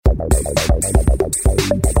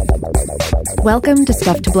Welcome to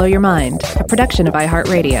Stuff to Blow Your Mind, a production of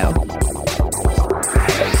iHeartRadio.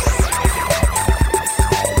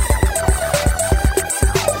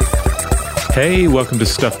 Hey, welcome to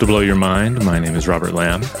Stuff to Blow Your Mind. My name is Robert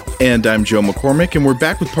Lamb. And I'm Joe McCormick, and we're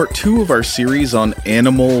back with part 2 of our series on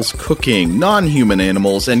animals cooking, non-human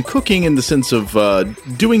animals, and cooking in the sense of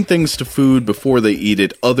doing things to food before they eat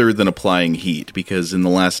it other than applying heat. Because in the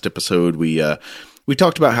last episode, we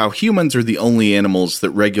talked about how humans are the only animals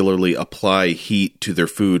that regularly apply heat to their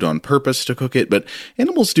food on purpose to cook it, but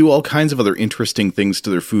animals do all kinds of other interesting things to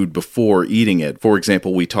their food before eating it. For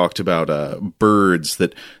example, we talked about birds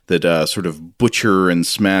that sort of butcher and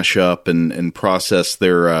smash up and process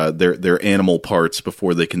their animal parts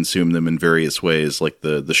before they consume them in various ways, like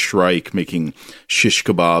the shrike making shish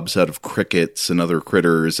kebabs out of crickets and other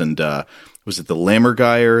critters, and was it the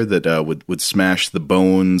lammergeier that would smash the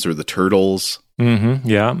bones, or the turtles? Mm-hmm,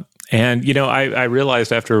 yeah. And, you know, I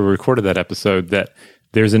realized after we recorded that episode that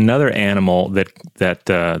there's another animal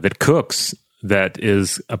that cooks that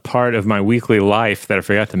is a part of my weekly life that I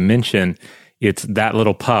forgot to mention. It's That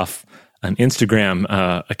Little Puff, an Instagram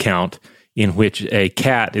account in which a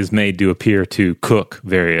cat is made to appear to cook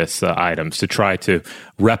various items, to try to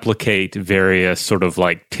replicate various sort of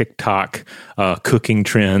like TikTok cooking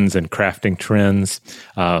trends and crafting trends,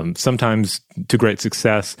 sometimes to great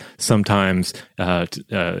success, sometimes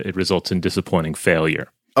it results in disappointing failure.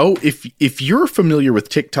 Oh, if you're familiar with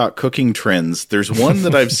TikTok cooking trends, there's one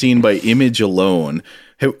that I've seen by image alone.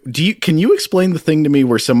 Can you explain the thing to me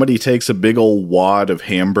where somebody takes a big old wad of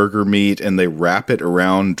hamburger meat and they wrap it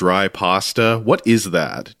around dry pasta? What is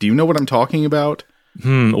that? Do you know what I'm talking about?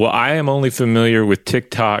 Well, I am only familiar with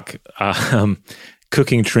TikTok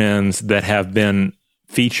cooking trends that have been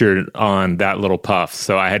featured on That Little Puff.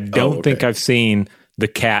 So I don't think I've seen the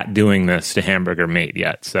cat doing this to hamburger meat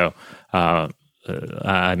yet. So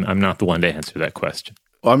I'm not the one to answer that question.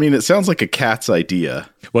 Well, I mean, it sounds like a cat's idea.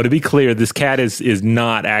 Well, to be clear, this cat has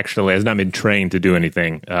not been trained to do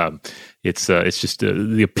anything. It's just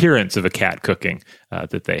the appearance of a cat cooking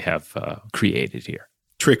that they have created here.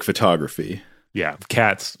 Trick photography. Yeah,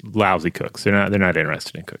 cats, lousy cooks. They're not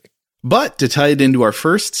interested in cooking. But to tie it into our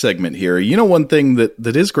first segment here, you know, one thing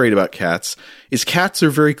that is great about cats is cats are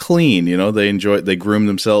very clean. You know, they groom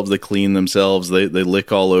themselves, they clean themselves, they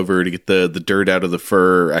lick all over to get the dirt out of the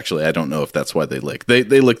fur. Actually, I don't know if that's why they lick. They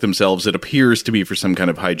lick themselves. It appears to be for some kind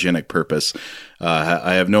of hygienic purpose.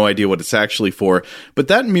 I have no idea what it's actually for, but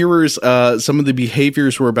that mirrors some of the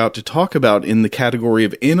behaviors we're about to talk about in the category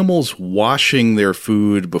of animals washing their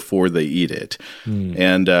food before they eat it.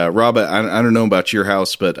 And Rob, I don't know about your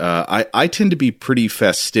house, but I tend to be pretty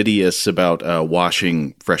fastidious about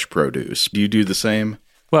washing fresh produce. Do you do the same?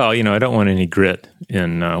 Well, you know, I don't want any grit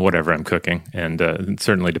in whatever I'm cooking, and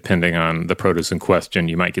certainly depending on the produce in question,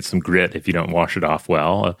 you might get some grit if you don't wash it off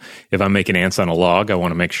well. If I'm making ants on a log, I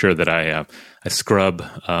want to make sure that I scrub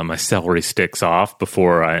my celery sticks off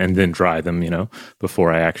and then dry them, you know,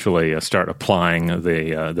 before I actually start applying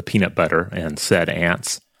the peanut butter and said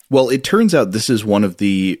ants. Well, it turns out this is one of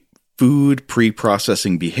the food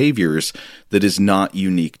pre-processing behaviors that is not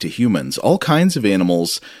unique to humans. All kinds of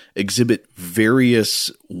animals exhibit various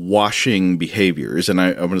washing behaviors, and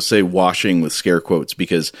I'm going to say washing with scare quotes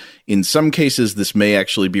because in some cases this may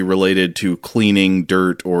actually be related to cleaning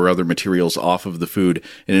dirt or other materials off of the food,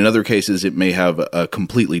 and in other cases it may have a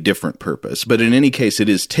completely different purpose. But in any case, it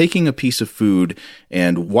is taking a piece of food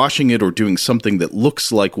and washing it or doing something that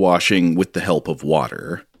looks like washing with the help of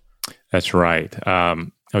water. That's right.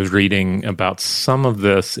 I was reading about some of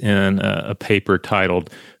this in a paper titled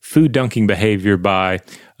Food Dunking Behavior by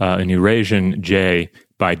an Eurasian Jay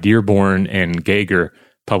by Dearborn and Geiger,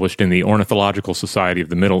 published in the Ornithological Society of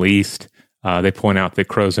the Middle East. They point out that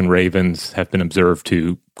crows and ravens have been observed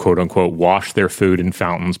to, quote unquote, wash their food in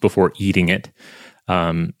fountains before eating it.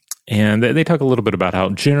 And they talk a little bit about how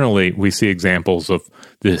generally we see examples of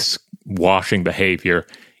this washing behavior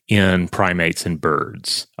in primates and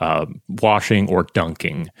birds, washing or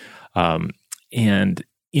dunking. And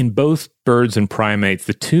in both birds and primates,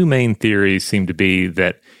 the two main theories seem to be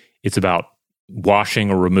that it's about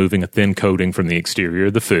washing or removing a thin coating from the exterior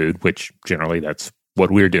of the food, which generally that's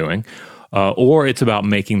what we're doing, or it's about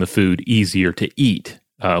making the food easier to eat,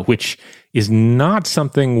 which is not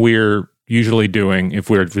something we're usually doing if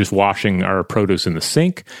we're just washing our produce in the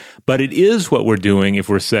sink, but it is what we're doing if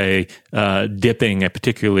we're, say, dipping a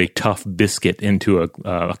particularly tough biscuit into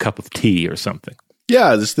a cup of tea or something.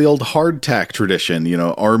 Yeah, this is the old hardtack tradition.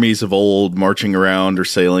 Armies of old marching around or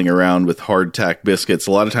sailing around with hardtack biscuits.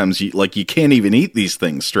 A lot of times, you can't even eat these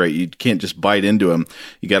things straight. You can't just bite into them.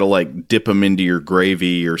 You got to dip them into your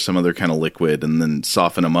gravy or some other kind of liquid and then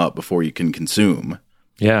soften them up before you can consume.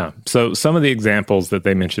 Yeah. So some of the examples that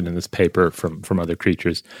they mentioned in this paper from other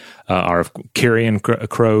creatures are carrion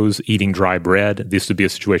crows eating dry bread. This would be a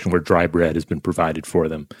situation where dry bread has been provided for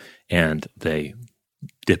them, and they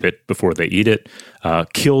dip it before they eat it.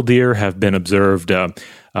 Killdeer have been observed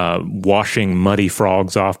washing muddy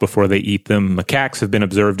frogs off before they eat them. Macaques have been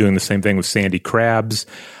observed doing the same thing with sandy crabs.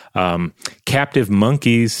 Captive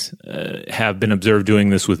monkeys have been observed doing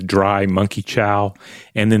this with dry monkey chow.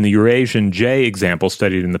 And then the Eurasian jay example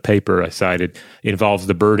studied in the paper I cited involves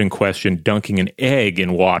the bird in question dunking an egg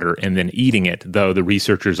in water and then eating it, though the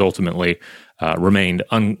researchers ultimately remained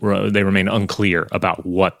unclear about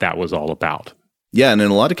what that was all about. Yeah, and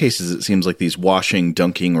in a lot of cases, it seems like these washing,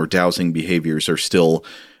 dunking, or dowsing behaviors are still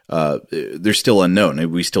they're still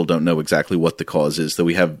unknown. We still don't know exactly what the cause is, though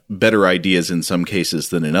we have better ideas in some cases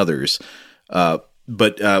than in others. But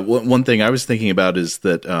one thing I was thinking about is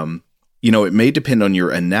that it may depend on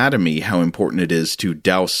your anatomy how important it is to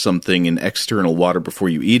douse something in external water before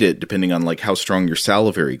you eat it, depending on how strong your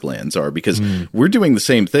salivary glands are, because we're doing the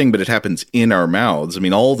same thing, but it happens in our mouths. I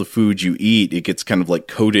mean, all the food you eat, it gets kind of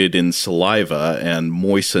coated in saliva and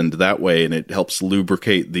moistened that way, and it helps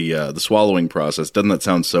lubricate the swallowing process. Doesn't that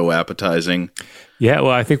sound so appetizing? Yeah,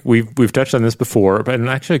 well, I think we've touched on this before, but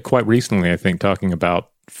actually quite recently, I think, talking about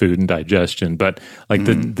food and digestion, but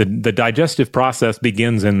the digestive process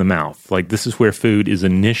begins in the mouth. This is where food is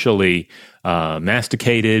initially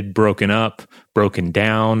masticated, broken up, broken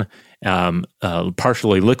down,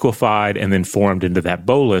 partially liquefied, and then formed into that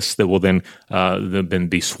bolus that will then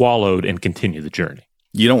be swallowed and continue the journey.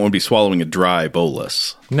 You don't want to be swallowing a dry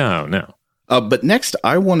bolus. No. But next,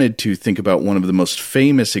 I wanted to think about one of the most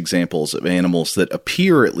famous examples of animals that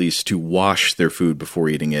appear at least to wash their food before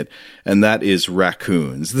eating it, and that is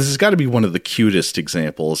raccoons. This has got to be one of the cutest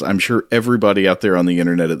examples. I'm sure everybody out there on the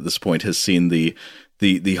internet at this point has seen the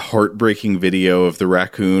heartbreaking video of the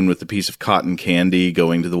raccoon with the piece of cotton candy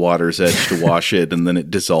going to the water's edge to wash it, and then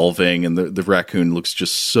it dissolving, and the raccoon looks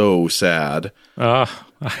just so sad. I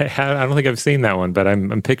don't think I've seen that one, but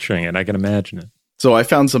I'm picturing it. I can imagine it. So I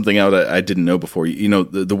found something out I didn't know before.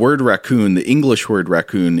 The word raccoon, the English word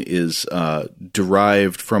raccoon, is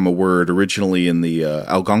derived from a word originally in the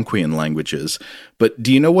Algonquian languages. But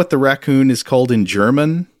do you know what the raccoon is called in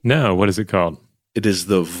German? No, what is it called? It is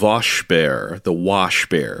the Waschbär,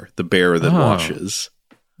 the bear that washes.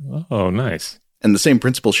 Oh, nice. And the same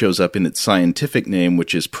principle shows up in its scientific name,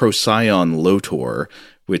 which is Procyon lotor,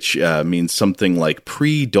 which means something like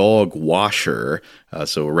pre-dog washer.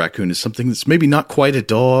 So a raccoon is something that's maybe not quite a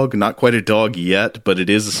dog yet, but it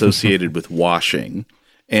is associated with washing.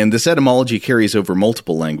 And this etymology carries over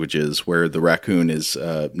multiple languages, where the raccoon is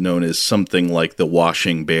known as something like the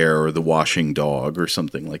washing bear or the washing dog or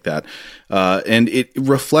something like that. And it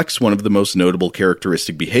reflects one of the most notable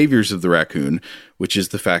characteristic behaviors of the raccoon, which is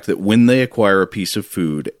the fact that when they acquire a piece of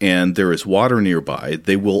food and there is water nearby,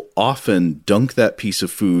 they will often dunk that piece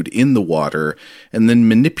of food in the water and then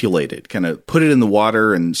manipulate it, kind of put it in the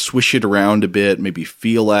water and swish it around a bit, maybe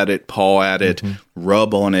feel at it, paw at it,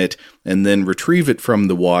 rub on it, and then retrieve it from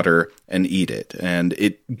the water and eat it. And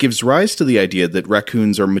it gives rise to the idea that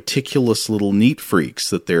raccoons are meticulous little neat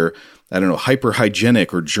freaks, that they're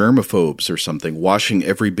hyperhygienic or germaphobes or something, washing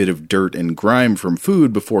every bit of dirt and grime from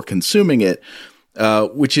food before consuming it,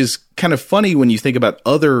 which is kind of funny when you think about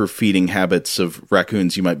other feeding habits of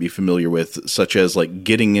raccoons you might be familiar with, such as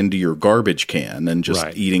getting into your garbage can and just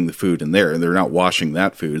eating the food in there. And they're not washing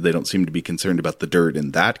that food. They don't seem to be concerned about the dirt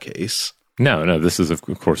in that case. No, this is, of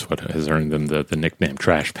course, what has earned them the nickname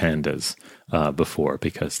trash pandas before,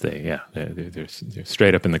 because they're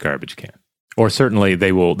straight up in the garbage can. Or certainly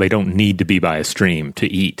they don't need to be by a stream to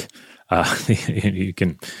eat. You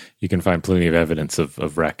can find plenty of evidence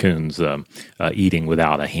of raccoons eating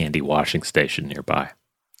without a handy washing station nearby.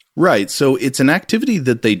 Right. So it's an activity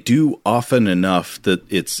that they do often enough that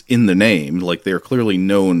it's in the name, like they're clearly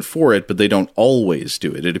known for it, but they don't always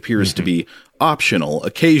do it. It appears to be optional,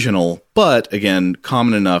 occasional, but again,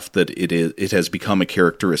 common enough that it has become a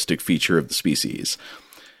characteristic feature of the species.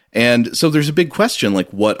 And so there's a big question,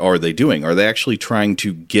 what are they doing? Are they actually trying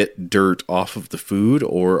to get dirt off of the food,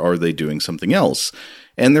 or are they doing something else?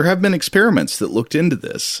 And there have been experiments that looked into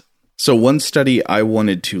this. So one study I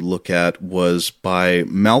wanted to look at was by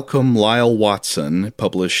Malcolm Lyle Watson,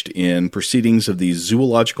 published in Proceedings of the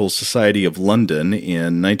Zoological Society of London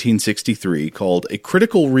in 1963, called A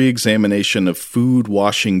Critical Reexamination of Food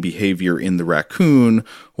Washing Behavior in the Raccoon,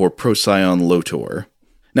 or Procyon lotor.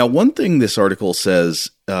 Now, one thing this article says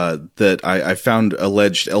that I found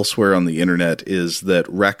alleged elsewhere on the internet is that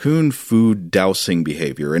raccoon food dousing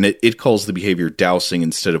behavior, and it calls the behavior dousing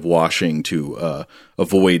instead of washing to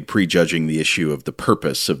avoid prejudging the issue of the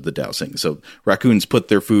purpose of the dousing. So raccoons put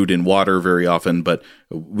their food in water very often, but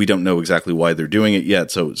we don't know exactly why they're doing it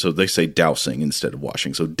yet, so they say dousing instead of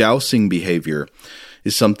washing. So dousing behavior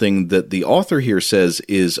is something that the author here says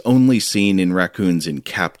is only seen in raccoons in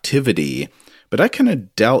captivity. But I kind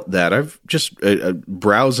of doubt that. I've just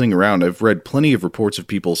browsing around, I've read plenty of reports of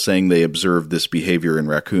people saying they observed this behavior in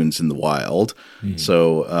raccoons in the wild. Mm.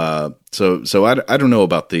 So I don't know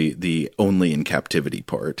about the only in captivity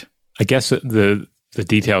part. I guess the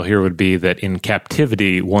detail here would be that in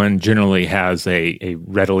captivity, one generally has a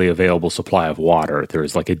readily available supply of water.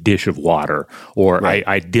 There's like a dish of water. Or right.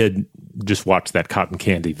 I did just watch that cotton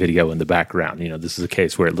candy video in the background. You know, this is a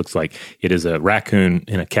case where it looks like it is a raccoon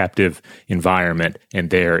in a captive environment, and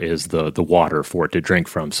there is the water for it to drink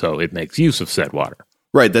from, so it makes use of said water.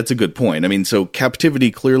 Right, that's a good point. I mean, so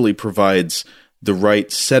captivity clearly provides the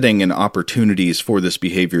right setting and opportunities for this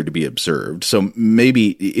behavior to be observed. So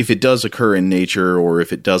maybe if it does occur in nature or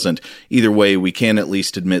if it doesn't, either way, we can at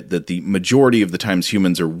least admit that the majority of the times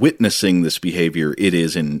humans are witnessing this behavior, it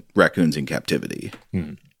is in raccoons in captivity.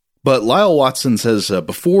 Hmm. But Lyle Watson says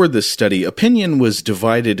before this study, opinion was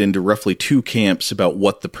divided into roughly two camps about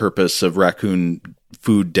what the purpose of raccoon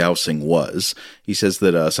food dousing was. He says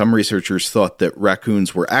that some researchers thought that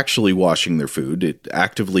raccoons were actually washing their food,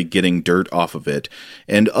 actively getting dirt off of it,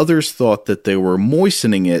 and others thought that they were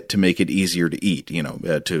moistening it to make it easier to eat,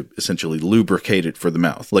 to essentially lubricate it for the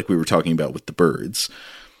mouth, like we were talking about with the birds.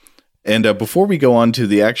 And before we go on to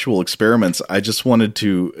the actual experiments, I just wanted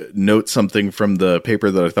to note something from the paper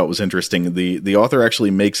that I thought was interesting. The author actually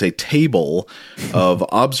makes a table of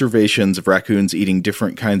observations of raccoons eating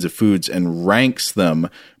different kinds of foods and ranks them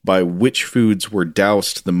by which foods were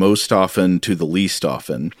doused the most often to the least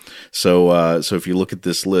often. So if you look at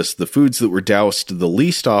this list, the foods that were doused the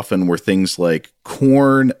least often were things like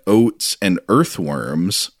corn, oats, and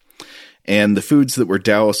earthworms. And the foods that were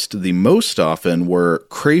doused the most often were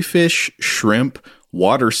crayfish, shrimp,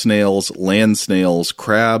 water snails, land snails,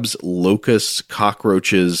 crabs, locusts,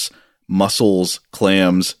 cockroaches, mussels,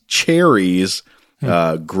 clams, cherries,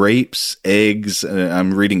 grapes, eggs.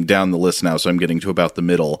 I'm reading down the list now, so I'm getting to about the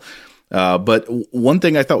middle. But one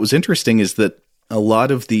thing I thought was interesting is that a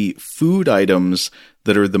lot of the food items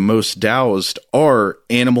that are the most doused are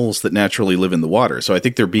animals that naturally live in the water. So I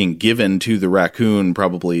think they're being given to the raccoon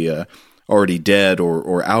probably already dead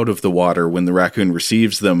or out of the water when the raccoon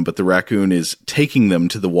receives them, but the raccoon is taking them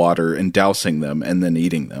to the water and dousing them and then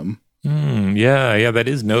eating them. Yeah, that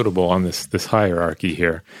is notable on this hierarchy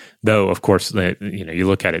here. Though, of course, you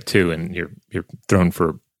look at it too, and you're thrown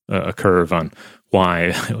for a curve on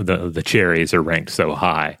why the cherries are ranked so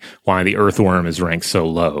high, why the earthworm is ranked so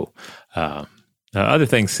low. Other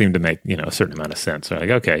things seem to make a certain amount of sense. So like,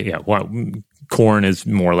 okay, yeah, corn is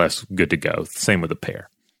more or less good to go. Same with a pear.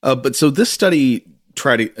 But so this study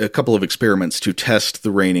tried a couple of experiments to test the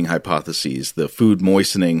reigning hypotheses, the food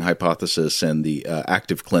moistening hypothesis and the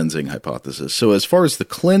active cleansing hypothesis. So as far as the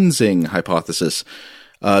cleansing hypothesis,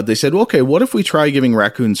 they said, well, okay, what if we try giving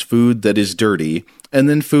raccoons food that is dirty and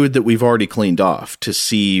then food that we've already cleaned off to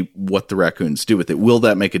see what the raccoons do with it? Will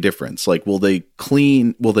that make a difference? Like, will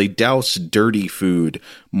they douse dirty food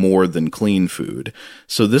more than clean food?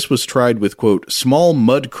 So this was tried with, quote, small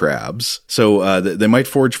mud crabs. So they might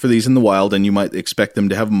forage for these in the wild, and you might expect them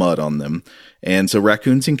to have mud on them. And so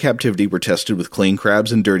raccoons in captivity were tested with clean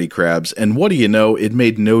crabs and dirty crabs. And what do you know? It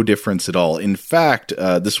made no difference at all. In fact,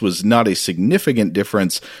 this was not a significant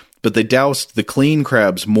difference, but they doused the clean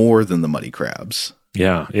crabs more than the muddy crabs.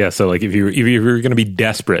 Yeah. So like if you were going to be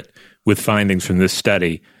desperate with findings from this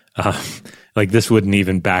study, like this wouldn't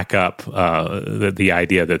even back up the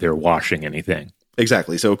idea that they're washing anything.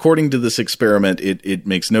 Exactly. So according to this experiment, it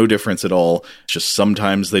makes no difference at all. It's just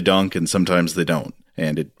sometimes they dunk and sometimes they don't.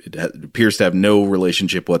 And it appears to have no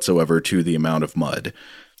relationship whatsoever to the amount of mud.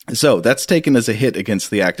 So that's taken as a hit against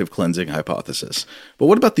the active cleansing hypothesis. But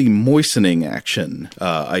what about the moistening action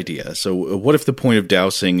idea? So what if the point of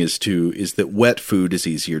dousing is that wet food is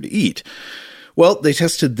easier to eat? Well, they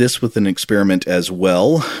tested this with an experiment as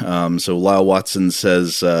well. So Lyle Watson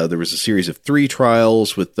says there was a series of 3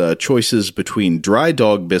 trials with choices between dry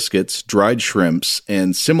dog biscuits, dried shrimps,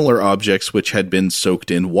 and similar objects which had been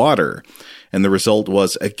soaked in water. And the result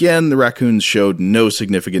was, again, the raccoons showed no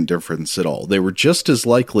significant difference at all. They were just as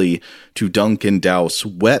likely to dunk and douse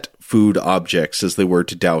wet food objects as they were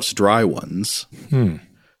to douse dry ones.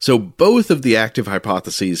 So both of the active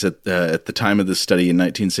hypotheses at the time of this study in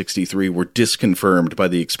 1963 were disconfirmed by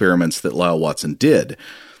the experiments that Lyle Watson did.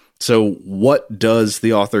 So what does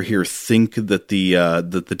the author here think that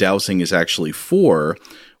the dowsing is actually for?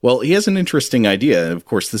 Well, he has an interesting idea. Of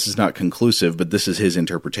course, this is not conclusive, but this is his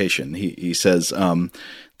interpretation. He says that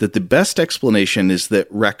the best explanation is that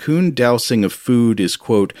raccoon dowsing of food is,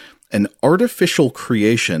 quote, an artificial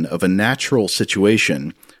creation of a natural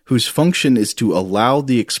situation whose function is to allow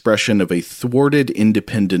the expression of a thwarted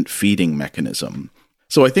independent feeding mechanism.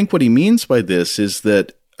 So I think what he means by this is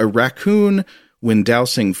that a raccoon, when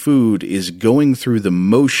dousing food, is going through the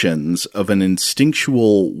motions of an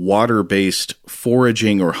instinctual water-based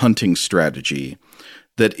foraging or hunting strategy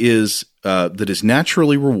that is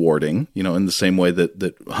naturally rewarding, in the same way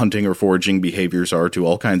that hunting or foraging behaviors are to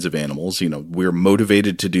all kinds of animals. We're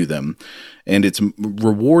motivated to do them. And it's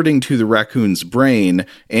rewarding to the raccoon's brain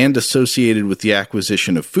and associated with the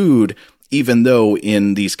acquisition of food, even though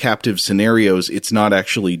in these captive scenarios, it's not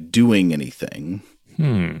actually doing anything.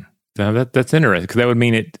 Now that's interesting, because that would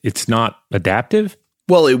mean it's not adaptive?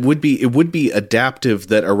 Well, it would be adaptive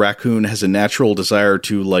that a raccoon has a natural desire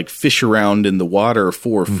to fish around in the water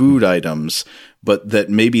for food items, but that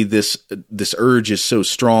maybe this urge is so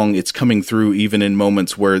strong it's coming through even in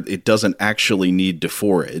moments where it doesn't actually need to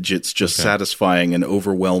forage. It's just satisfying an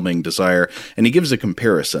overwhelming desire. And he gives a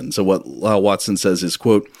comparison. So what Lyle Watson says is,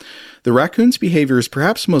 quote, the raccoon's behavior is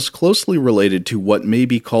perhaps most closely related to what may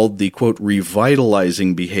be called the, quote,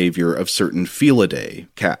 revitalizing behavior of certain Felidae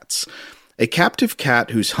cats. A captive cat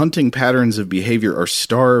whose hunting patterns of behavior are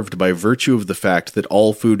starved by virtue of the fact that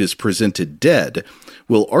all food is presented dead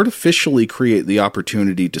will artificially create the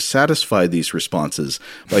opportunity to satisfy these responses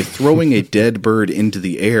by throwing a dead bird into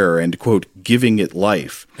the air and, quote, giving it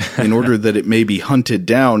life in order that it may be hunted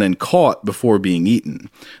down and caught before being eaten.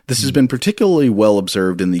 This has been particularly well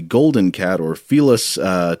observed in the golden cat, or Felis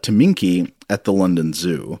teminki, at the London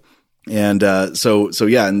Zoo. And so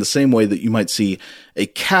yeah, in the same way that you might see a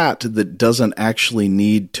cat that doesn't actually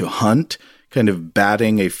need to hunt, kind of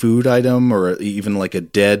batting a food item or even like a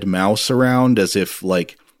dead mouse around as if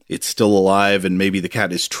it's still alive, and maybe the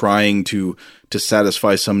cat is trying to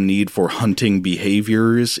satisfy some need for hunting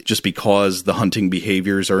behaviors just because the hunting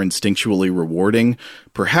behaviors are instinctually rewarding.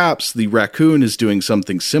 Perhaps the raccoon is doing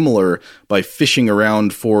something similar by fishing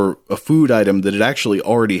around for a food item that it actually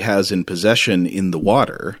already has in possession in the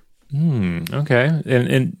water. Okay.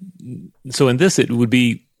 And so in this, it would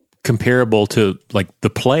be comparable to the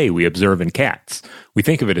play we observe in cats. We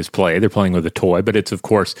think of it as play. They're playing with a toy, but it's, of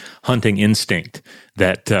course, hunting instinct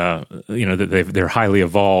that, that they're highly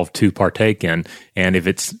evolved to partake in. And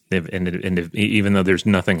if even though there's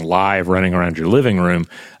nothing live running around your living room,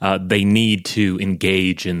 they need to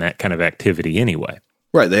engage in that kind of activity anyway.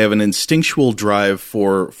 Right. They have an instinctual drive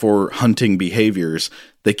for hunting behaviors.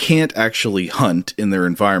 They can't actually hunt in their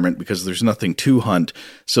environment because there's nothing to hunt.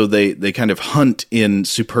 So they kind of hunt in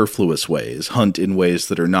superfluous ways, hunt in ways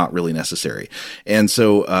that are not really necessary. And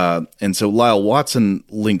so Lyle Watson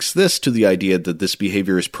links this to the idea that this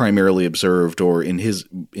behavior is primarily observed, or in his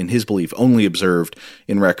belief, only observed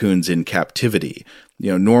in raccoons in captivity.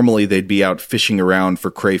 Normally they'd be out fishing around for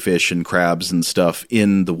crayfish and crabs and stuff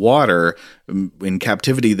in the water. In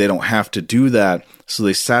captivity, they don't have to do that, so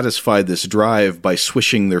they satisfy this drive by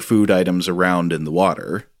swishing their food items around in the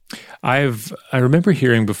water. I remember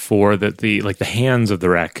hearing before that the hands of the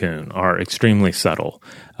raccoon are extremely subtle.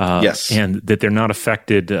 Yes, and that they're not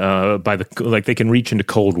affected by they can reach into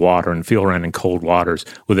cold water and feel around in cold waters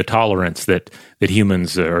with a tolerance that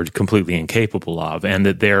humans are completely incapable of, and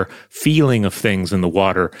that their feeling of things in the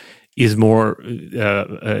water is more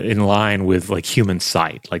in line with human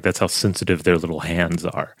sight. That's how sensitive their little hands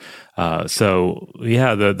are. So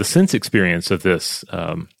yeah, the sense experience of this.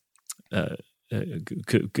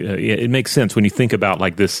 It makes sense when you think about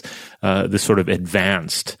this sort of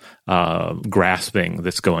advanced grasping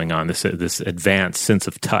that's going on, this advanced sense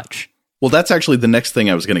of touch. Well, that's actually the next thing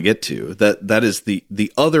I was going to get to. That is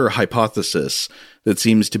the other hypothesis that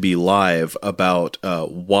seems to be live about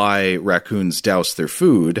why raccoons douse their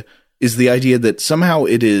food, is the idea that somehow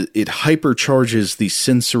it hypercharges the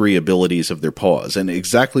sensory abilities of their paws. And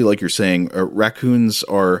exactly like you're saying, raccoons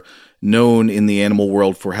are known in the animal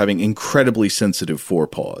world for having incredibly sensitive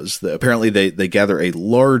forepaws. Apparently, they gather a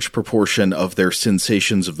large proportion of their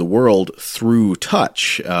sensations of the world through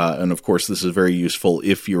touch. And of course, this is very useful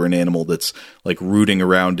if you're an animal that's like rooting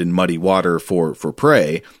around in muddy water for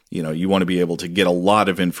prey. You know, you want to be able to get a lot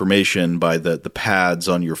of information by the pads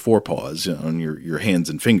on your forepaws, on your hands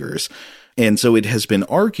and fingers. And so it has been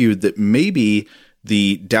argued that maybe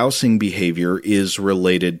the dowsing behavior is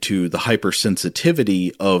related to the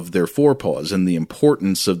hypersensitivity of their forepaws and the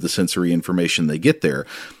importance of the sensory information they get there.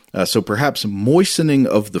 So perhaps moistening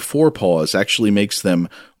of the forepaws actually makes them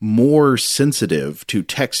more sensitive to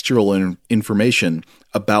textural information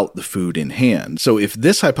about the food in hand. So if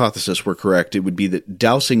this hypothesis were correct, it would be that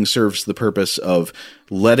dowsing serves the purpose of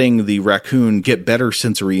letting the raccoon get better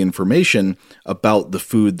sensory information about the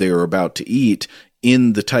food they are about to eat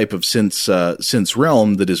in the type of sense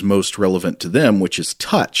realm that is most relevant to them, which is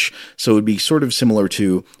touch. So it would be sort of similar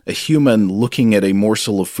to a human looking at a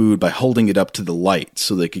morsel of food by holding it up to the light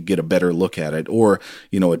so they could get a better look at it, or,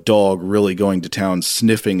 you know, a dog really going to town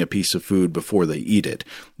sniffing a piece of food before they eat it.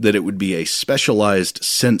 That it would be a specialized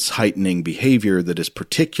sense-heightening behavior that is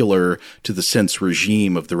particular to the sense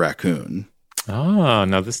regime of the raccoon. Oh,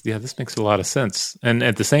 now this makes a lot of sense. And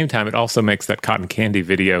at the same time, it also makes that cotton candy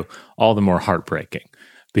video all the more heartbreaking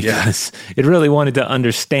because it really wanted to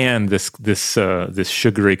understand this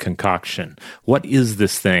sugary concoction. What is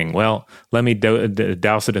this thing? Well, let me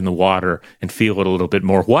douse it in the water and feel it a little bit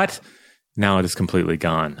more. What? Now it is completely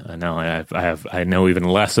gone. Now I know even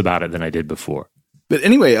less about it than I did before. But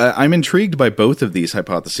anyway, I'm intrigued by both of these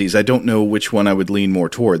hypotheses. I don't know which one I would lean more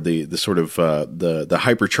toward, the sort of the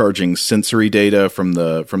hypercharging sensory data from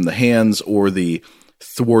the hands or the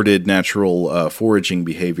thwarted natural foraging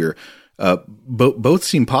behavior. Both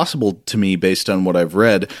seem possible to me based on what I've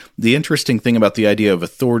read. The interesting thing about the idea of a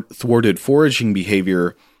thwarted foraging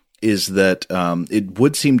behavior is that it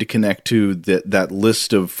would seem to connect to that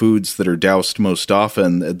list of foods that are doused most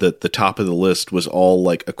often. That the top of the list was all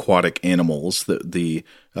like aquatic animals that the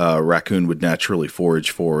raccoon would naturally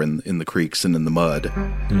forage for in the creeks and in the mud.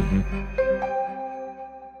 Mm-hmm.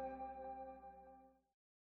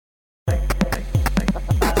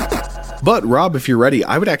 But Rob, if you're ready,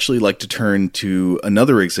 I would actually like to turn to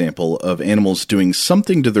another example of animals doing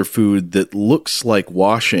something to their food that looks like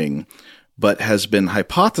washing, but has been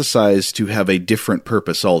hypothesized to have a different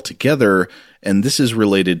purpose altogether, and this is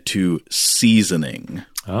related to seasoning.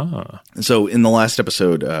 Ah. So in the last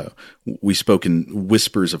episode, we spoke in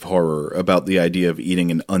whispers of horror about the idea of eating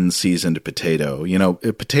an unseasoned potato. You know,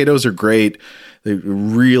 potatoes are great. They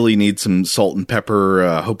really need some salt and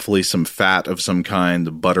pepper, hopefully some fat of some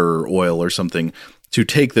kind, butter or oil or something, to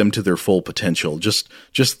take them to their full potential. Just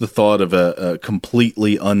the thought of a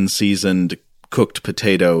completely unseasoned cooked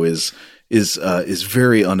potato is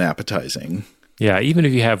very unappetizing. Yeah, even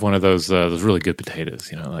if you have one of those really good potatoes,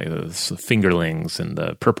 you know, like those fingerlings and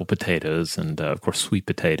the purple potatoes and, of course, sweet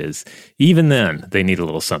potatoes, even then they need a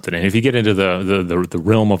little something. And if you get into the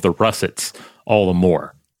realm of the russets, all the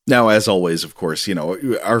more. Now, as always, of course, you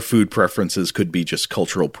know, our food preferences could be just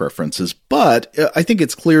cultural preferences, but I think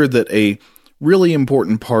it's clear that a really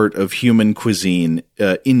important part of human cuisine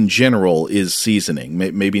in general is seasoning.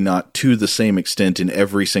 Maybe not to the same extent in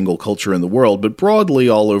every single culture in the world, but broadly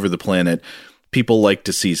all over the planet, people like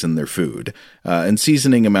to season their food. And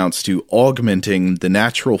seasoning amounts to augmenting the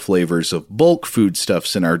natural flavors of bulk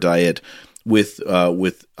foodstuffs in our diet with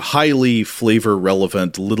highly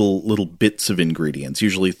flavor-relevant little bits of ingredients,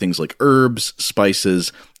 usually things like herbs,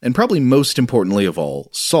 spices, and probably most importantly of all,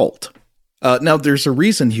 salt. Now, there's a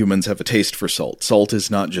reason humans have a taste for salt. Salt is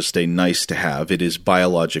not just a nice to have, it is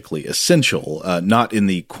biologically essential, not in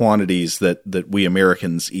the quantities that we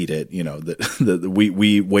Americans eat it, you know, that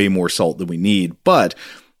we weigh more salt than we need, but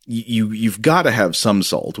you've got to have some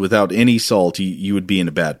salt. Without any salt, you would be in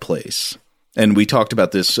a bad place. And we talked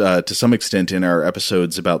about this to some extent in our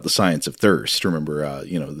episodes about the science of thirst. Remember,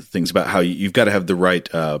 you know, the things about how you've got to have the right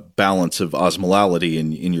balance of osmolality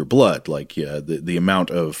in your blood, like the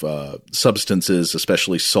amount of substances,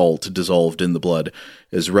 especially salt, dissolved in the blood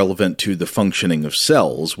is relevant to the functioning of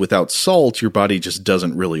cells. Without salt, your body just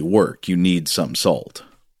doesn't really work. You need some salt.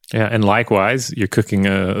 Yeah, and likewise, you're cooking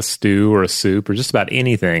a stew or a soup or just about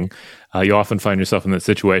anything, you often find yourself in that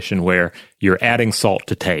situation where you're adding salt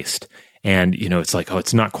to taste. And, you know, it's like, oh,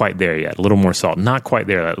 it's not quite there yet. A little more salt. Not quite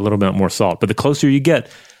there yet. A little bit more salt. But the closer you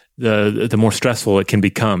get, the more stressful it can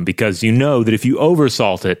become because you know that if you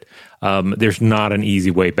oversalt it, there's not an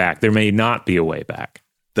easy way back. There may not be a way back.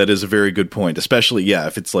 That is a very good point, especially,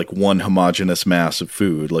 if it's like one homogeneous mass of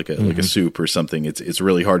food, like a soup or something. It's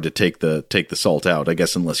really hard to take the salt out, I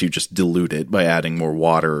guess, unless you just dilute it by adding more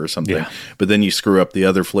water or something. Yeah. But then you screw up the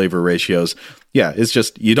other flavor ratios. Yeah, it's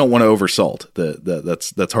just, you don't want to oversalt.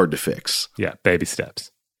 That's hard to fix. Yeah, baby steps.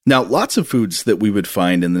 Now, lots of foods that we would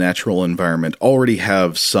find in the natural environment already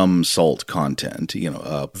have some salt content.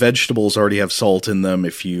 Vegetables already have salt in them.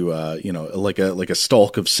 If you, like a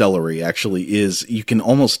stalk of celery actually is, you can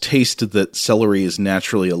almost taste that celery is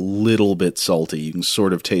naturally a little bit salty. You can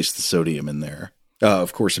sort of taste the sodium in there.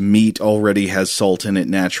 Of course, meat already has salt in it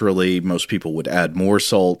naturally. Most people would add more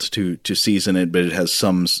salt to season it, but it has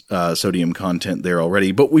some sodium content there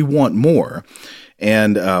already. But we want more.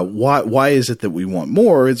 And why is it that we want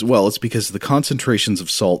more? It's because the concentrations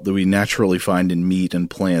of salt that we naturally find in meat and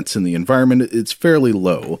plants in the environment, it's fairly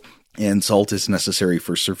low. And salt is necessary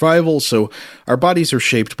for survival, so our bodies are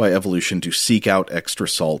shaped by evolution to seek out extra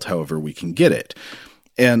salt however we can get it.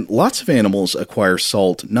 And lots of animals acquire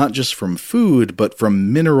salt not just from food, but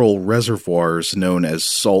from mineral reservoirs known as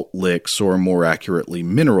salt licks, or more accurately,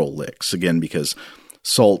 mineral licks. Again, because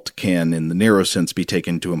salt can, in the narrow sense, be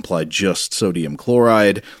taken to imply just sodium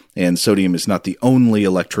chloride, and sodium is not the only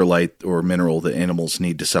electrolyte or mineral that animals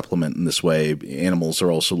need to supplement in this way. Animals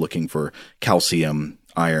are also looking for calcium,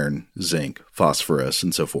 iron, zinc, phosphorus,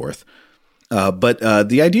 and so forth. But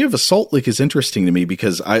the idea of a salt lick is interesting to me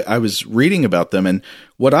because I was reading about them, and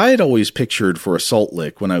what I had always pictured for a salt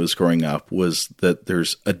lick when I was growing up was that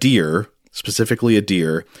there's a deer, specifically a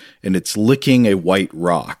deer, and it's licking a white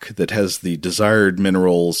rock that has the desired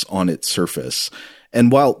minerals on its surface.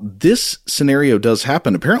 And while this scenario does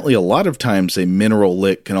happen, apparently a lot of times a mineral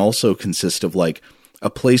lick can also consist of like a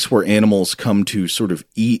place where animals come to sort of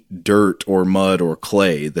eat dirt or mud or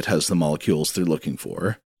clay that has the molecules they're looking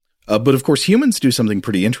for. But of course, humans do something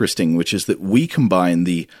pretty interesting, which is that we combine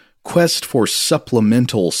the quest for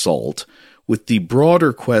supplemental salt with the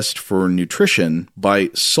broader quest for nutrition by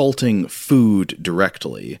salting food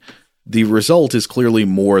directly. The result is clearly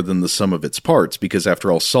more than the sum of its parts, because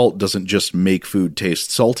after all, salt doesn't just make food taste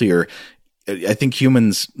saltier. I think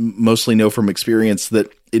humans mostly know from experience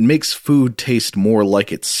that it makes food taste more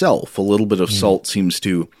like itself. A little bit of salt seems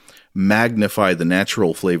to magnify the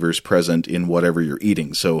natural flavors present in whatever you're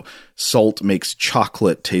eating. So salt makes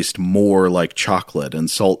chocolate taste more like chocolate, and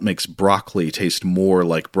salt makes broccoli taste more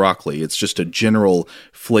like broccoli. It's just a general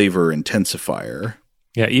flavor intensifier.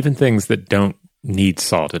 Yeah, even things that don't need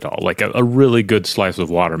salt at all, like a really good slice of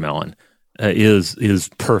watermelon is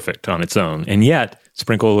perfect on its own. And yet,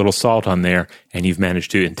 sprinkle a little salt on there, and you've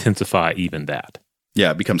managed to intensify even that.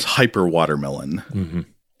 Yeah, it becomes hyper watermelon. Mm-hmm.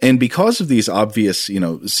 And because of these obvious,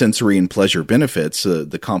 sensory and pleasure benefits,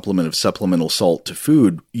 the complement of supplemental salt to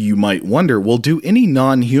food, you might wonder, well, do any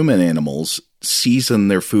non-human animals season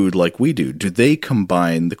their food like we do? Do they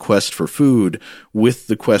combine the quest for food with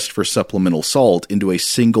the quest for supplemental salt into a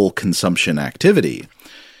single consumption activity?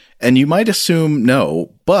 And you might assume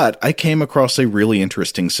no, but I came across a really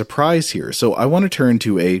interesting surprise here. So I want to turn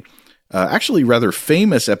to a actually rather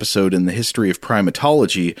famous episode in the history of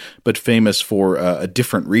primatology, but famous for a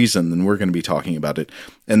different reason than we're going to be talking about it.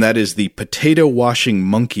 And that is the potato washing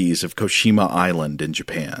monkeys of Koshima Island in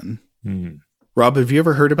Japan. Rob, have you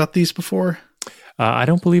ever heard about these before? I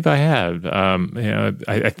don't believe I have.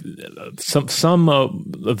 Some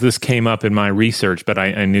of this came up in my research, but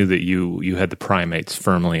I knew that you had the primates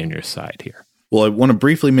firmly in your side here. Well, I want to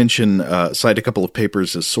briefly cite a couple of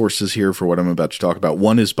papers as sources here for what I'm about to talk about.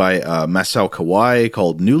 One is by Masao Kawai,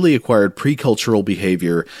 called Newly Acquired Precultural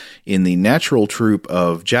Behavior in the Natural Troop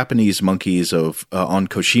of Japanese Monkeys on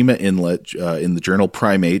Koshima Inlet in the journal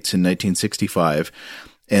Primates in 1965.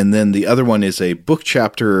 And then the other one is a book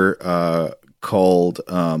chapter called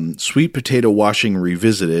Sweet Potato Washing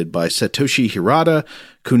Revisited by Satoshi Hirata,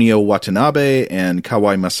 Kunio Watanabe, and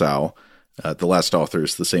Kawai Masao. The last author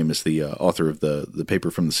is the same as the author of the paper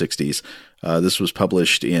from the 60s. This was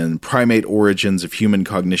published in Primate Origins of Human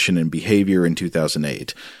Cognition and Behavior in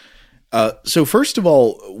 2008. So first of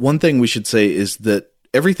all, one thing we should say is that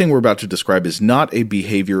everything we're about to describe is not a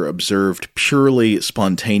behavior observed purely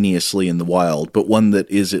spontaneously in the wild, but one that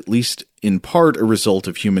is at least in part a result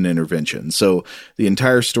of human intervention. So the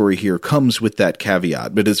entire story here comes with that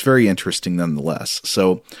caveat, but it's very interesting nonetheless.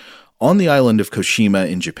 So on the island of Koshima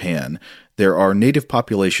in Japan, there are native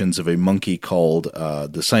populations of a monkey called,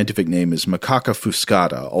 the scientific name is Macaca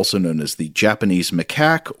fuscata, also known as the Japanese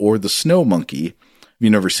macaque or the snow monkey. If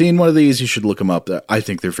you've never seen one of these, you should look them up. I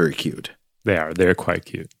think they're very cute. They're quite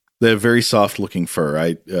cute. They have very soft-looking fur.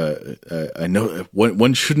 I know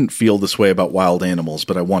one shouldn't feel this way about wild animals,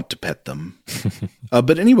 but I want to pet them.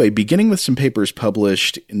 But anyway, beginning with some papers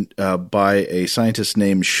published by a scientist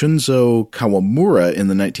named Shunzo Kawamura in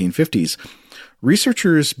the 1950s,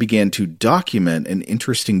 researchers began to document an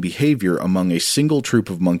interesting behavior among a single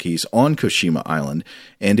troop of monkeys on Koshima Island,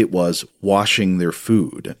 and it was washing their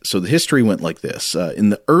food. So the history went like this.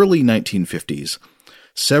 In the early 1950s,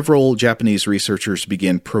 several Japanese researchers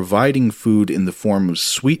began providing food in the form of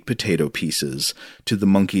sweet potato pieces to the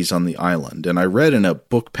monkeys on the island. And I read in a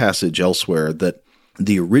book passage elsewhere that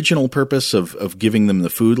the original purpose of giving them the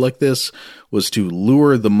food like this was to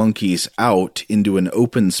lure the monkeys out into an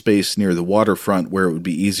open space near the waterfront where it would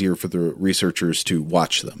be easier for the researchers to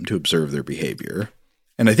watch them, to observe their behavior.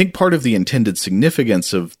 And I think part of the intended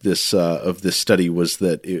significance of this study was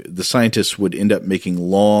that the scientists would end up making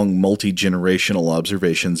long, multi-generational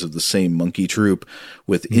observations of the same monkey troop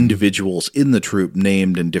with individuals in the troop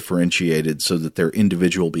named and differentiated so that their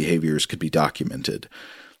individual behaviors could be documented.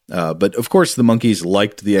 But of course, the monkeys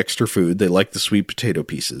liked the extra food. They liked the sweet potato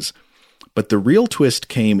pieces. But the real twist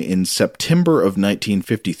came in September of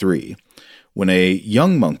 1953. When a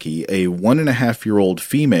young monkey, a 1.5-year-old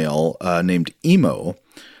female named Emo,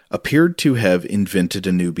 appeared to have invented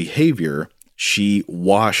a new behavior. She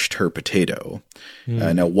washed her potato.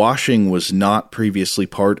 Now, washing was not previously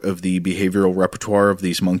part of the behavioral repertoire of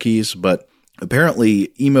these monkeys, but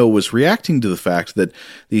apparently Emo was reacting to the fact that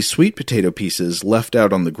these sweet potato pieces left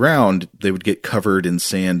out on the ground, they would get covered in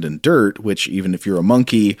sand and dirt, which, even if you're a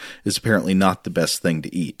monkey, is apparently not the best thing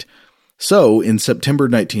to eat. So, in September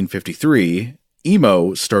 1953,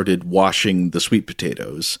 Emo started washing the sweet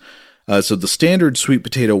potatoes. So the standard sweet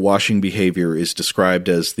potato washing behavior is described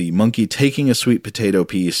as the monkey taking a sweet potato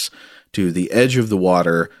piece to the edge of the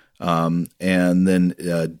water and then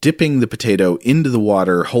dipping the potato into the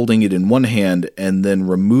water, holding it in one hand, and then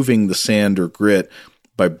removing the sand or grit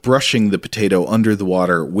by brushing the potato under the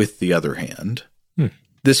water with the other hand.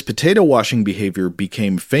 This potato washing behavior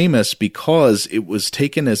became famous because it was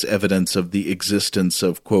taken as evidence of the existence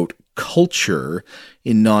of, quote, culture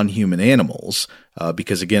in non-human animals.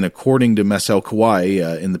 Because again, according to Masao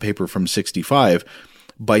Kawai in the paper from 1965,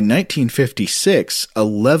 by 1956,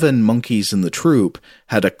 11 monkeys in the troop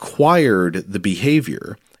had acquired the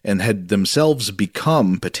behavior and had themselves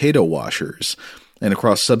become potato washers. And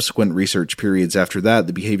across subsequent research periods after that,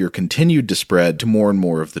 the behavior continued to spread to more and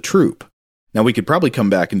more of the troop. Now, we could probably come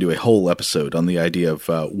back and do a whole episode on the idea of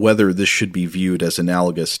whether this should be viewed as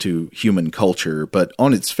analogous to human culture, but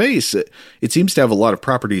on its face, it seems to have a lot of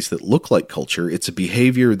properties that look like culture. It's a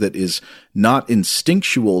behavior that is not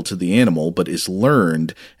instinctual to the animal, but is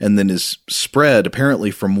learned and then is spread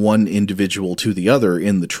apparently from one individual to the other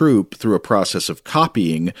in the troop through a process of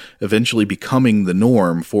copying, eventually becoming the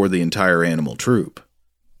norm for the entire animal troop.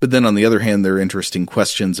 But then on the other hand, there are interesting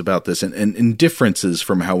questions about this and differences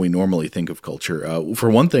from how we normally think of culture. For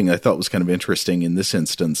one thing, I thought was kind of interesting in this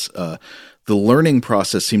instance, the learning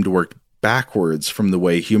process seemed to work backwards from the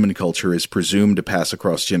way human culture is presumed to pass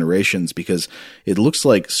across generations, because it looks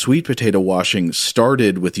like sweet potato washing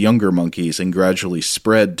started with younger monkeys and gradually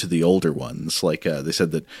spread to the older ones. Like they said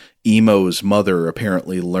that Emo's mother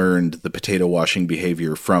apparently learned the potato washing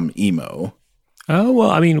behavior from Emo. Oh, well,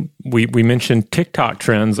 I mean, we mentioned TikTok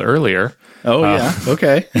trends earlier. Oh, yeah.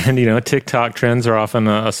 Okay. And, TikTok trends are often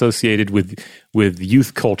associated with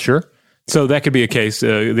youth culture. So that could be a case,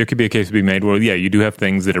 there could be a case to be made where, yeah, you do have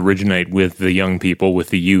things that originate with the young people, with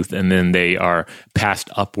the youth, and then they are passed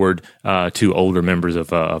upward to older members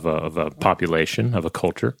of a population, of a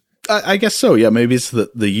culture. I guess so, yeah. Maybe it's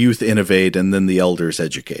the youth innovate and then the elders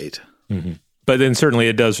educate. Mm-hmm. But then certainly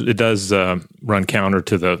it does run counter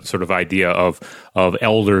to the sort of idea of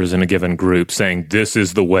elders in a given group saying, this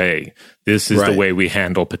is the way. This is right. The way we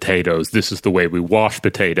handle potatoes. This is the way we wash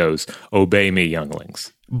potatoes. Obey me,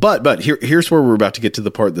 younglings. But here's where we're about to get to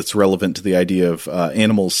the part that's relevant to the idea of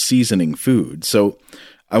animals seasoning food. So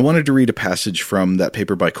I wanted to read a passage from that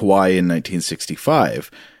paper by Kawai in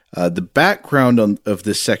 1965. The background of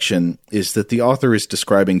this section is that the author is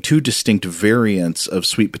describing two distinct variants of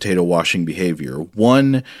sweet potato washing behavior.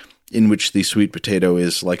 One in which the sweet potato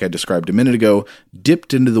is, like I described a minute ago,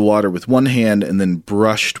 dipped into the water with one hand and then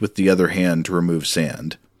brushed with the other hand to remove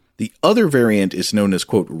sand. The other variant is known as,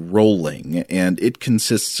 quote, rolling, and it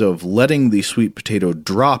consists of letting the sweet potato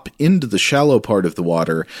drop into the shallow part of the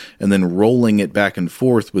water and then rolling it back and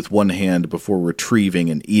forth with one hand before retrieving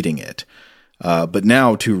and eating it. But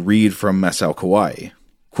now to read from Masao Kawai.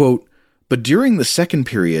 Quote, But during the second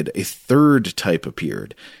period, a third type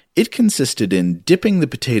appeared. It consisted in dipping the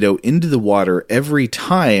potato into the water every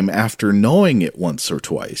time after gnawing it once or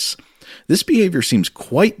twice. This behavior seems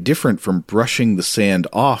quite different from brushing the sand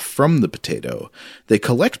off from the potato. They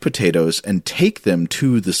collect potatoes and take them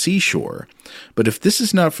to the seashore. But if this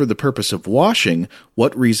is not for the purpose of washing,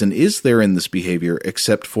 what reason is there in this behavior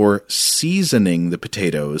except for seasoning the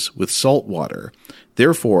potatoes with salt water?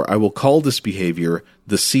 Therefore, I will call this behavior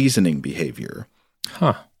the seasoning behavior.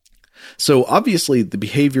 Huh. So obviously the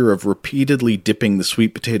behavior of repeatedly dipping the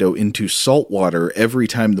sweet potato into salt water every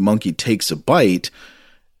time the monkey takes a bite,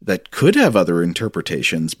 that could have other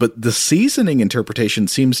interpretations, but the seasoning interpretation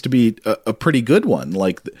seems to be a pretty good one.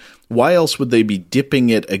 Like, why else would they be dipping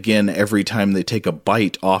it again every time they take a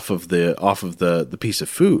bite off of the piece of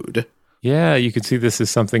food? Yeah, you could see this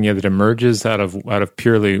as something that emerges out of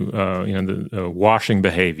purely the washing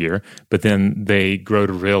behavior, but then they grow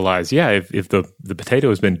to realize, if the potato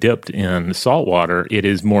has been dipped in salt water, it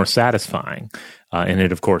is more satisfying. And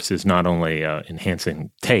it, of course, is not only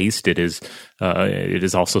enhancing taste, it is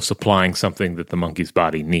also supplying something that the monkey's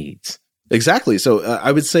body needs. Exactly. So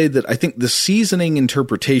I would say that I think the seasoning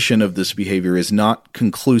interpretation of this behavior is not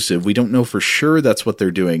conclusive. We don't know for sure that's what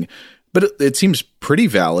they're doing, but it seems pretty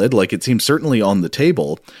valid. Like, it seems certainly on the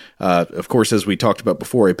table. Of course, as we talked about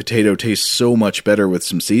before, a potato tastes so much better with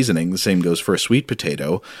some seasoning. The same goes for a sweet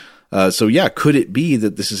potato. Could it be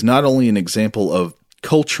that this is not only an example of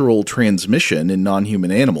cultural transmission in non-human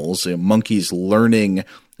animals, monkeys learning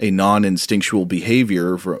a non-instinctual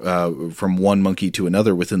behavior from one monkey to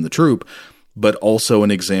another within the troop, but also an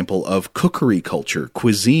example of cookery culture,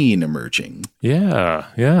 cuisine emerging? Yeah,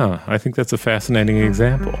 I think that's a fascinating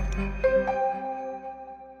example.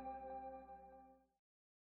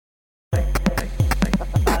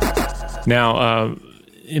 Now,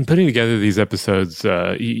 in putting together these episodes,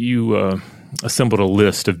 you assembled a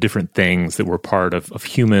list of different things that were part of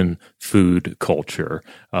human food culture,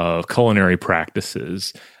 culinary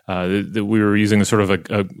practices, that we were using as sort of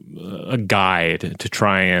a guide to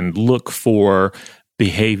try and look for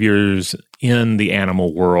behaviors in the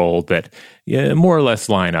animal world that more or less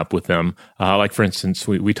line up with them. Like, for instance,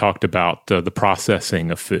 we talked about the processing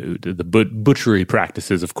of food, the butchery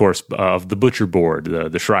practices, of course, of the butcher board,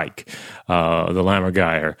 the shrike, the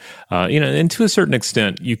lammergeier. And to a certain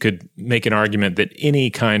extent, you could make an argument that any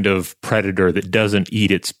kind of predator that doesn't eat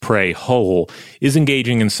its prey whole is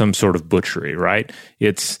engaging in some sort of butchery, right?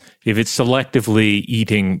 If it's selectively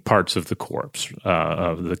eating parts of the corpse,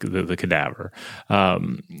 of the cadaver,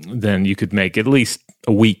 then you could make at least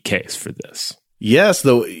a weak case for this. Yes,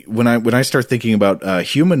 though when I start thinking about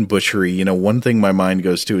human butchery, one thing my mind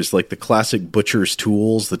goes to is like the classic butcher's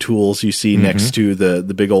tools, the tools you see next to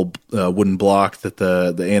the big old wooden block that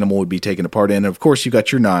the animal would be taken apart in. And of course, you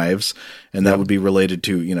got your knives, and that would be related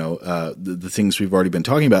to the things we've already been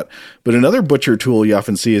talking about. But another butcher tool you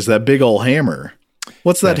often see is that big old hammer.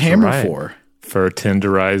 What's that hammer for? For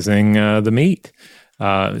tenderizing the meat.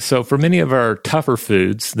 So for many of our tougher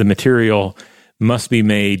foods, the material must be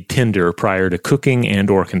made tender prior to cooking and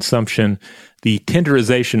or consumption. The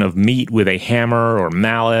tenderization of meat with a hammer or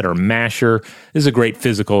mallet or masher is a great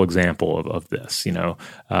physical example of this, it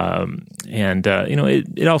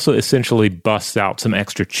also essentially busts out some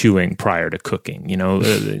extra chewing prior to cooking. You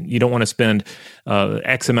don't want to spend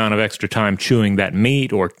X amount of extra time chewing that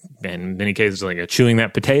meat, or in many cases, like chewing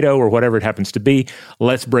that potato or whatever it happens to be.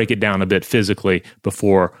 Let's break it down a bit physically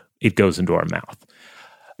before it goes into our mouth.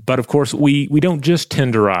 But of course, we don't just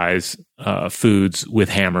tenderize foods with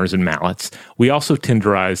hammers and mallets. We also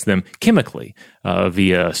tenderize them chemically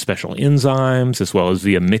via special enzymes, as well as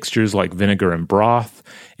via mixtures like vinegar and broth.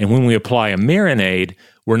 And when we apply a marinade,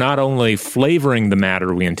 we're not only flavoring the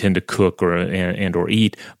matter we intend to cook or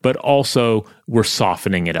eat, but also we're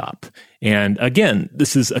softening it up. And again,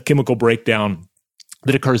 this is a chemical breakdown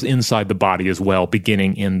that occurs inside the body as well,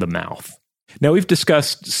 beginning in the mouth. Now, we've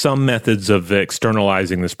discussed some methods of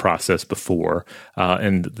externalizing this process before,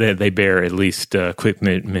 and they bear at least a quick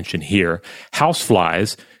mention here.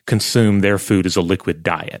 Houseflies consume their food as a liquid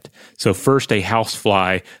diet. So first, a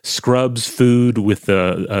housefly scrubs food with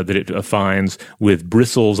that it finds with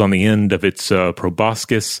bristles on the end of its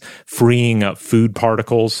proboscis, freeing up food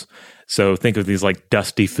particles. So think of these like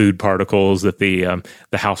dusty food particles that the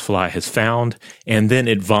housefly has found, and then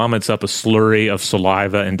it vomits up a slurry of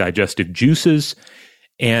saliva and digestive juices.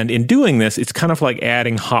 And in doing this, it's kind of like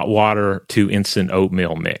adding hot water to instant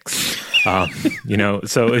oatmeal mix.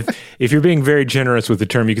 So if you're being very generous with the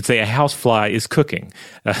term, you could say a housefly is cooking,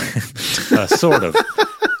 sort of.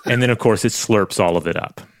 And then, of course, it slurps all of it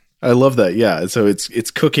up. I love that. Yeah. So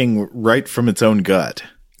it's cooking right from its own gut.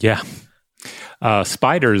 Yeah.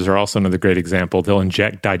 Spiders are also another great example. They'll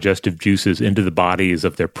inject digestive juices into the bodies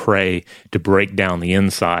of their prey to break down the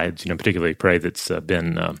insides, particularly prey that's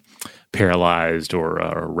been paralyzed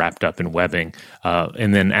or wrapped up in webbing.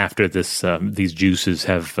 And then after these juices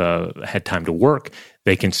have had time to work,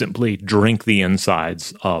 they can simply drink the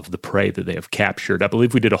insides of the prey that they have captured. I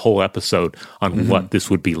believe we did a whole episode on what this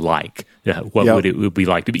would be like. What would it be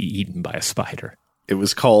like to be eaten by a spider? It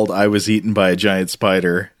was called I Was Eaten by a Giant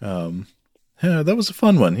Spider. Yeah, that was a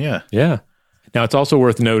fun one, yeah. Yeah. Now, it's also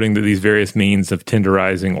worth noting that these various means of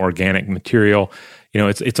tenderizing organic material,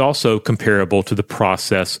 it's also comparable to the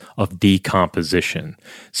process of decomposition.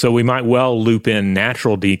 So we might well loop in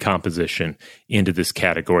natural decomposition into this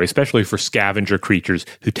category, especially for scavenger creatures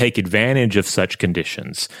who take advantage of such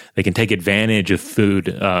conditions. They can take advantage of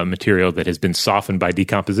food material that has been softened by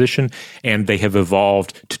decomposition, and they have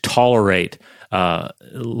evolved to tolerate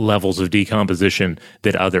levels of decomposition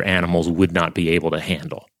that other animals would not be able to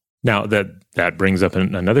handle. Now, that brings up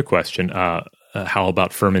another question. How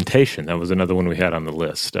about fermentation? That was another one we had on the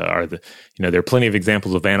list. There are plenty of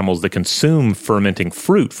examples of animals that consume fermenting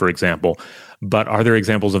fruit, for example, but are there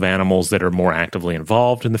examples of animals that are more actively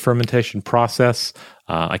involved in the fermentation process?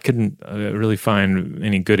 I couldn't really find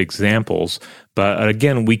any good examples, but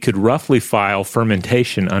again, we could roughly file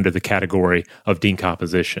fermentation under the category of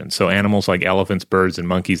decomposition. So animals like elephants, birds, and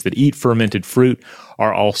monkeys that eat fermented fruit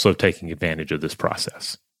are also taking advantage of this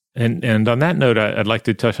process. And on that note, I'd like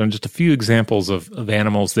to touch on just a few examples of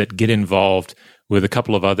animals that get involved with a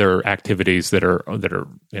couple of other activities that are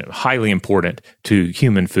highly important to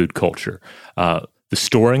human food culture. The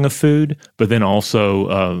storing of food, but then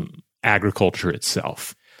also agriculture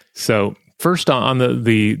itself. So first on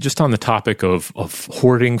the topic of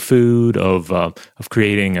hoarding food, of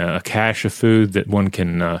creating a cache of food that one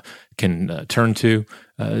can turn to,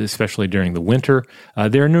 especially during the winter.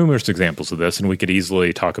 There are numerous examples of this, and we could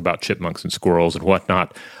easily talk about chipmunks and squirrels and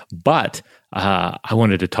whatnot. But I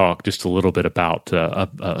wanted to talk just a little bit about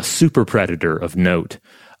a super predator of note,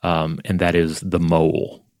 and that is the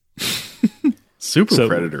mole.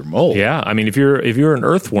 Predator mole. Yeah, I mean, if you're an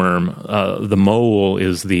earthworm, the mole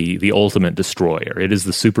is the ultimate destroyer. It is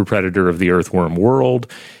the super predator of the earthworm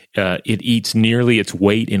world. It eats nearly its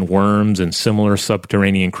weight in worms and similar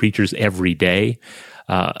subterranean creatures every day.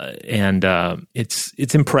 And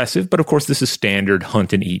it's impressive, but of course this is standard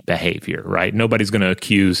hunt and eat behavior, right? Nobody's going to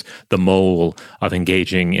accuse the mole of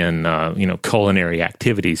engaging in culinary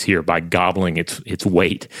activities here by gobbling its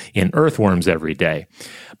weight in earthworms every day.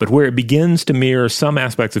 But where it begins to mirror some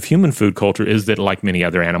aspects of human food culture is that, like many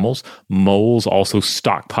other animals, moles also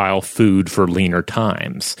stockpile food for leaner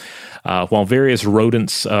times. While various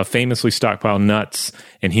rodents famously stockpile nuts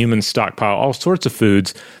and humans stockpile all sorts of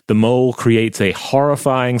foods, the mole creates a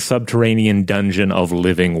horrifying subterranean dungeon of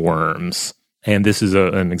living worms. And this is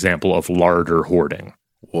an example of larder hoarding.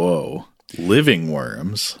 Whoa. Living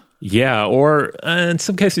worms? Yeah, or in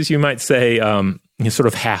some cases you might say sort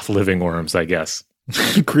of half-living worms, I guess.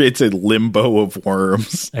 Creates a limbo of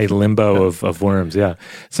worms. A limbo of worms, yeah.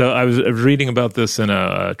 So I was reading about this in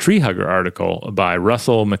a tree hugger article by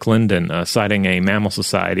Russell McClendon, citing a Mammal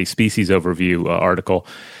Society species overview article.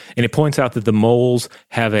 And it points out that the moles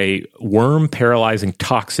have a worm-paralyzing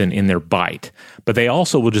toxin in their bite, but they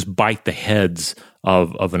also will just bite the heads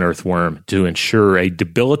of an earthworm to ensure a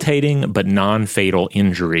debilitating but non-fatal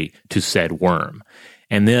injury to said worm.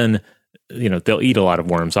 And then they'll eat a lot of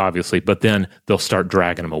worms, obviously, but then they'll start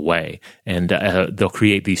dragging them away. And they'll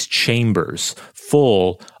create these chambers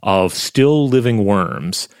full of still living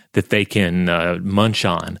worms that they can munch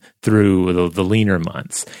on through the leaner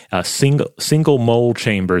months. Single mole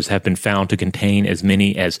chambers have been found to contain as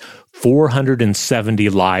many as 470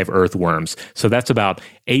 live earthworms. So that's about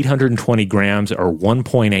 820 grams or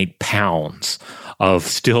 1.8 pounds of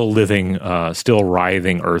still living, still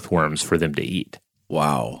writhing earthworms for them to eat.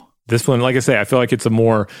 Wow. This one, like I say, I feel like it's a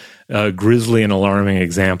more grisly and alarming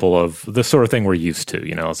example of the sort of thing we're used to.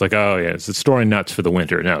 It's like, oh, yeah, it's storing nuts for the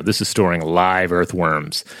winter. No, this is storing live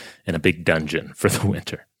earthworms in a big dungeon for the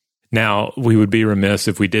winter. Now, we would be remiss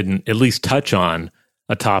if we didn't at least touch on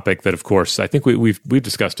a topic that, of course, I think we've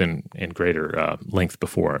discussed in greater length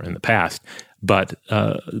before in the past, but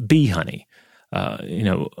bee honey.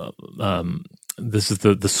 This is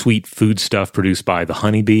the sweet food stuff produced by the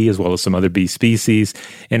honeybee as well as some other bee species.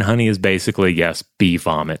 And honey is basically, yes, bee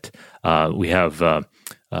vomit. We have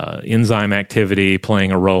enzyme activity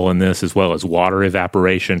playing a role in this, as well as water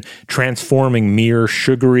evaporation, transforming mere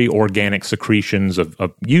sugary organic secretions of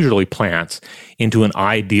usually plants into an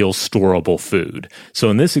ideal storable food. So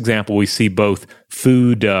in this example, we see both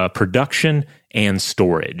food production and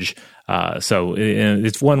storage. So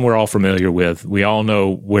it's one we're all familiar with. We all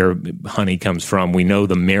know where honey comes from. We know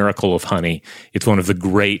the miracle of honey. It's one of the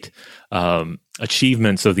great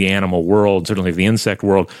achievements of the animal world, certainly of the insect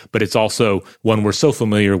world, but it's also one we're so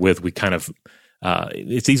familiar with, we kind of,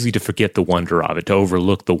 it's easy to forget the wonder of it, to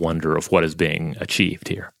overlook the wonder of what is being achieved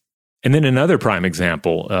here. And then another prime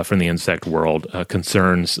example from the insect world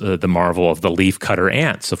concerns the marvel of the leafcutter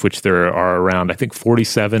ants, of which there are around, I think,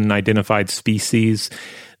 47 identified species.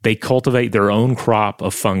 They cultivate their own crop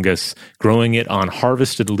of fungus, growing it on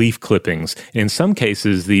harvested leaf clippings. In some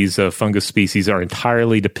cases, these fungus species are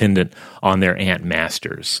entirely dependent on their ant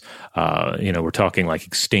masters. We're talking like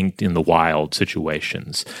extinct in the wild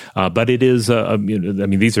situations. But it is,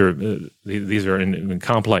 these are in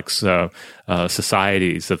complex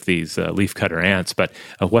societies of these leafcutter ants. But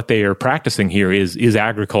what they are practicing here is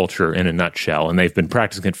agriculture in a nutshell, and they've been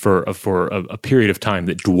practicing it for a period of time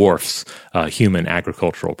that dwarfs human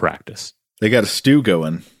agricultural practice. They got a stew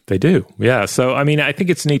going. They do, yeah. So, I mean, I think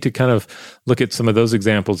it's neat to kind of look at some of those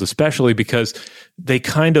examples, especially because they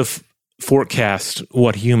kind of forecast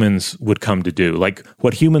what humans would come to do. Like,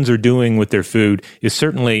 what humans are doing with their food is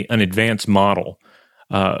certainly an advanced model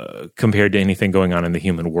compared to anything going on in the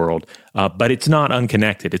human world, but it's not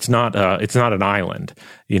unconnected. It's not an island.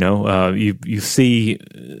 You see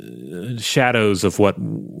shadows of what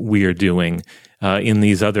we are doing in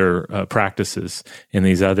these other practices, in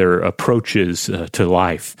these other approaches to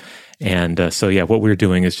life, and what we're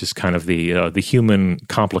doing is just kind of the human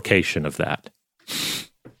complication of that.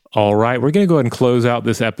 All right, we're going to go ahead and close out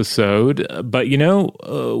this episode, but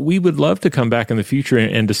we would love to come back in the future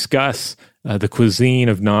and discuss the cuisine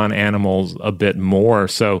of non-animals a bit more.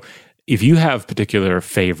 So if you have particular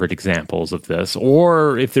favorite examples of this,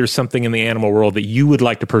 or if there's something in the animal world that you would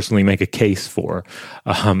like to personally make a case for,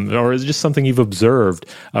 or is it just something you've observed,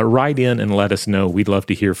 write in and let us know. We'd love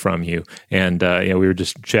to hear from you. And we were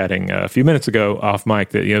just chatting a few minutes ago off mic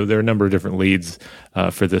that there are a number of different leads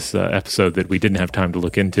for this episode that we didn't have time to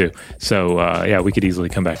look into. So we could easily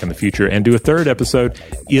come back in the future and do a third episode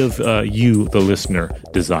if you, the listener,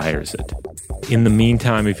 desires it. In the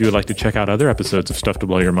meantime, if you would like to check out other episodes of Stuff to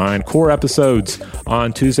Blow Your Mind, core episodes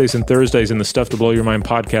on Tuesdays and Thursdays in the Stuff to Blow Your Mind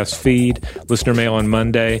podcast feed, listener mail on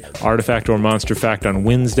Monday, Artifact or Monster Fact on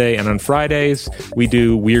Wednesday, and on Fridays, we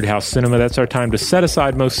do Weird House Cinema. That's our time to set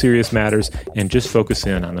aside most serious matters and just focus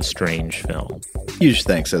in on a strange film. Huge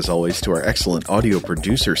thanks, as always, to our excellent audio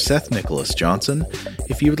producer, Seth Nicholas Johnson.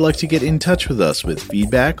 If you would like to get in touch with us with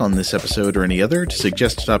feedback on this episode or any other, to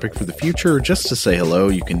suggest a topic for the future, or just to say hello,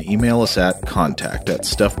 you can email us at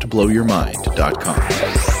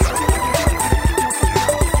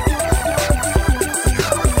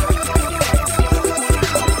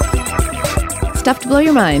Stuff to Blow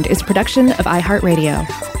Your Mind is a production of iHeartRadio.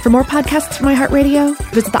 For more podcasts from iHeartRadio,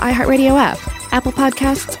 visit the iHeartRadio app, Apple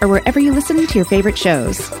Podcasts, or wherever you listen to your favorite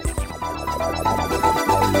shows.